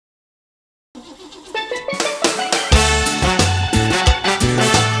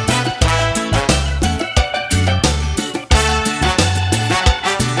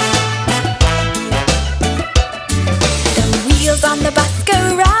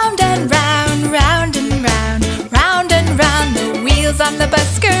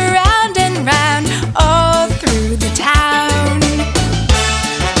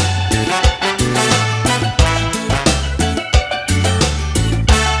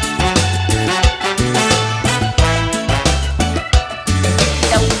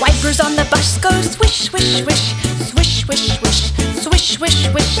swish, swish, swish, swish, swish, swish, swish,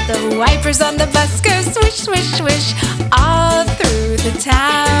 swish. The wipers on the bus go swish, swish, swish all through the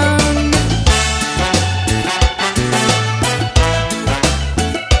town.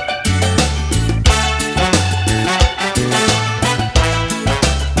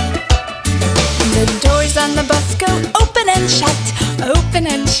 The doors on the bus go open and shut, open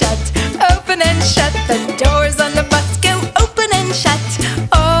and shut, open and shut. The doors on the bus go open and shut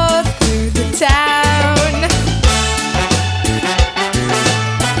all through the town.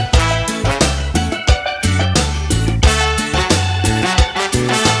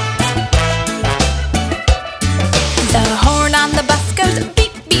 The horn on the bus goes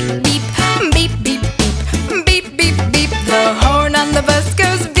beep, beep, beep, beep, beep, beep, beep, beep, beep. The horn on the bus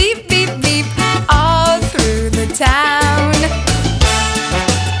goes beep, beep, beep all through the town.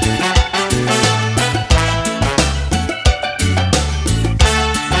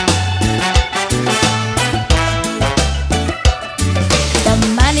 The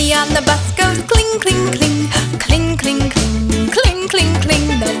money on the bus goes cling, cling, cling, cling, cling, cling, cling, cling, cling.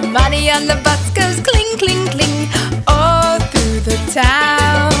 The money on the bus goes cling, cling, cling all through the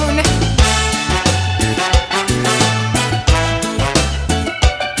town.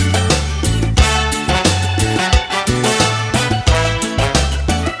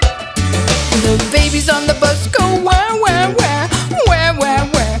 The babies on the bus go where, where, where, where, where,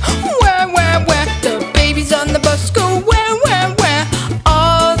 where, where, where, where. The babies on the bus go where, where, where,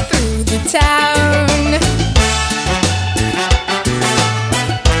 all through the town.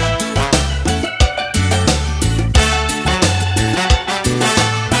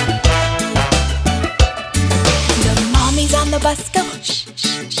 The mommies on the bus go shh,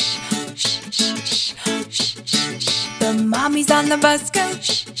 shh, shh, shh, shh, shh, shh, shh. The mommies on the bus go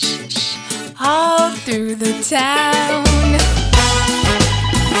shh, shh, shh, all through the town.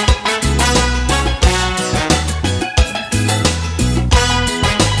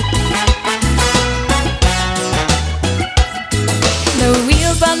 The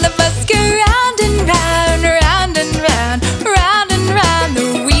wheels on the